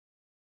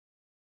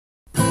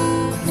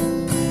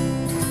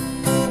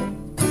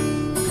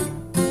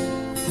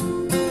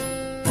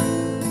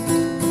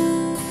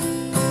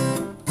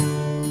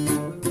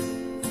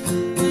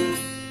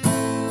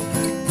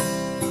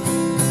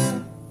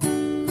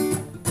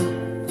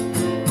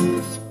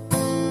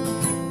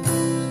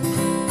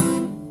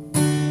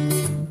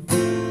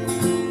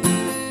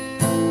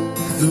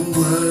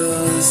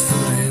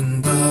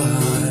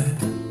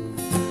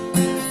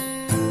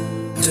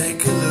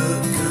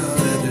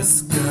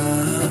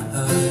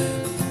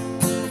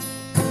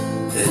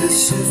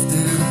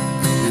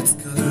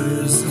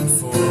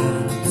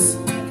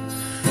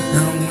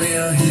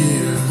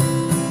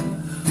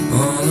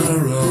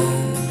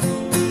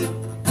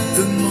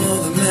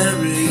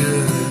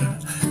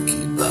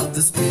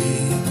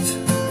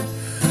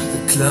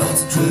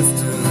clouds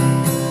drifting,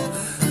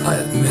 I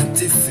admit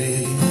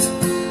defeat.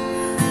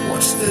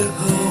 Watch the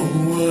whole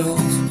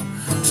world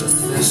just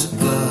flash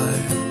by.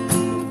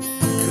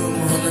 Come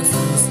on, let's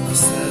lose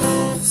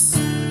ourselves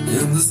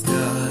in the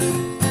sky.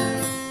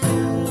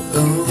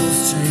 Oh, those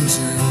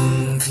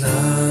changing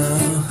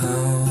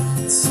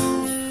clouds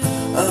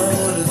are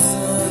what it's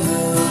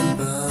all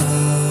about.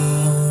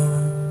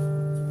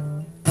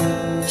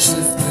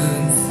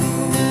 Shifting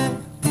from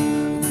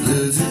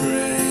blue to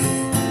gray,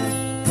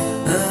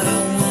 I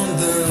don't want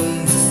them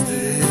to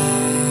stay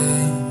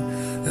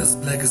as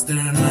black as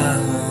they're now.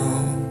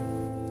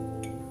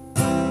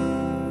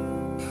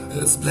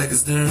 As black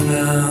as they're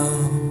now.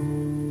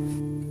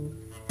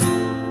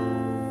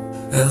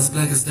 As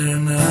black as they're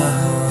now.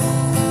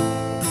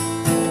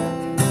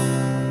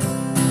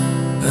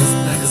 As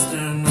black as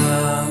they're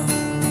now.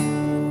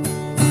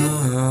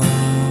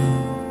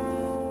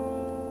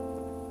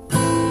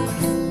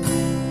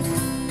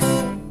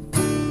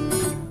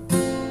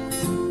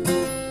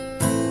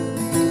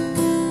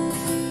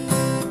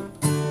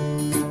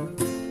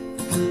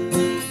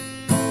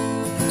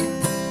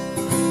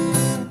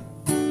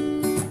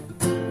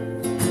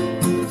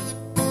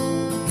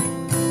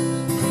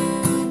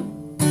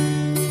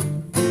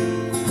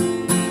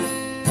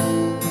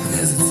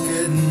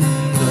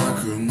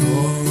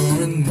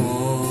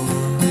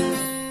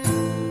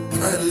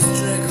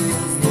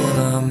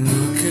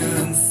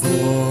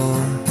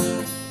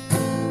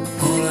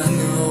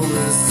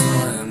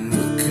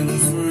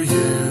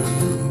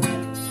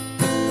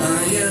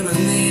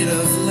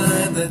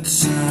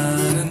 That's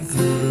shining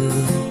through.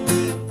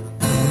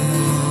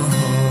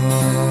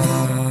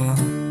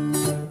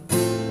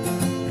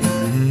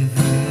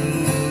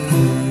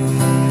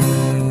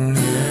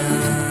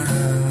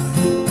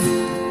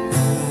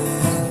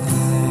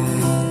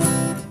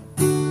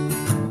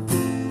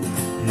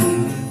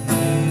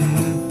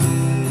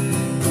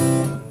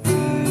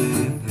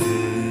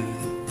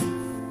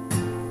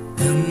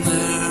 And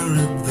there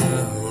at the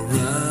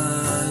horizon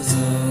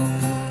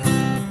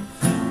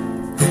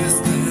is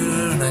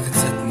there, and I can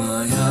set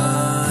my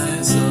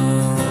eyes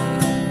on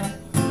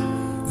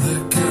the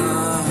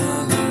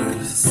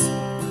colors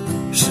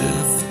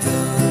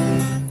shifting,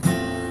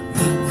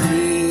 the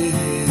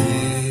breeze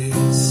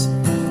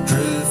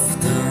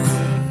drifting.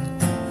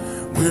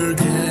 We're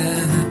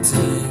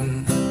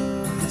getting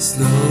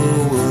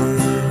slower.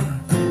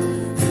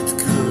 It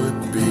could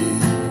be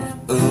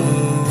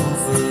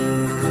over.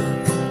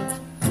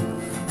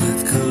 It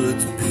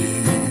could be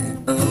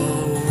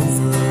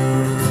over.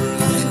 The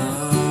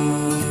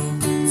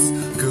clouds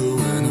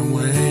going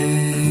away.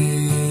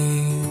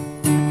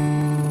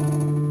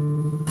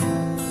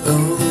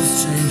 Oh, those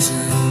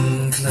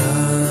changing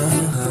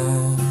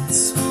clouds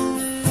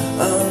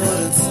are what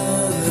it's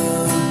all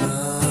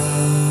about.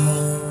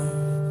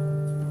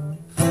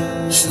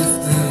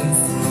 Shifting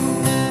from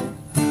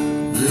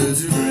blue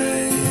to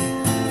gray,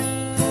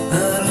 I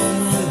don't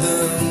want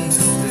them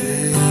to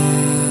stay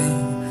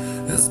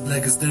as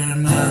black as they're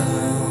now.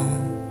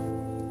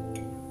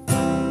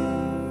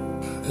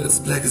 As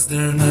black as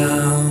they're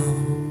now.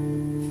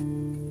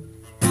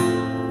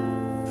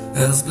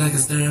 As black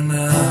as they're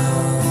now.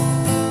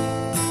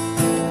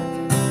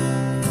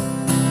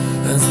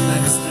 As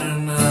black as they're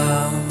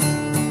now.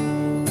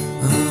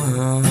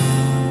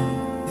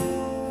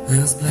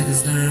 As black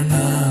as they're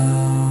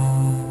now.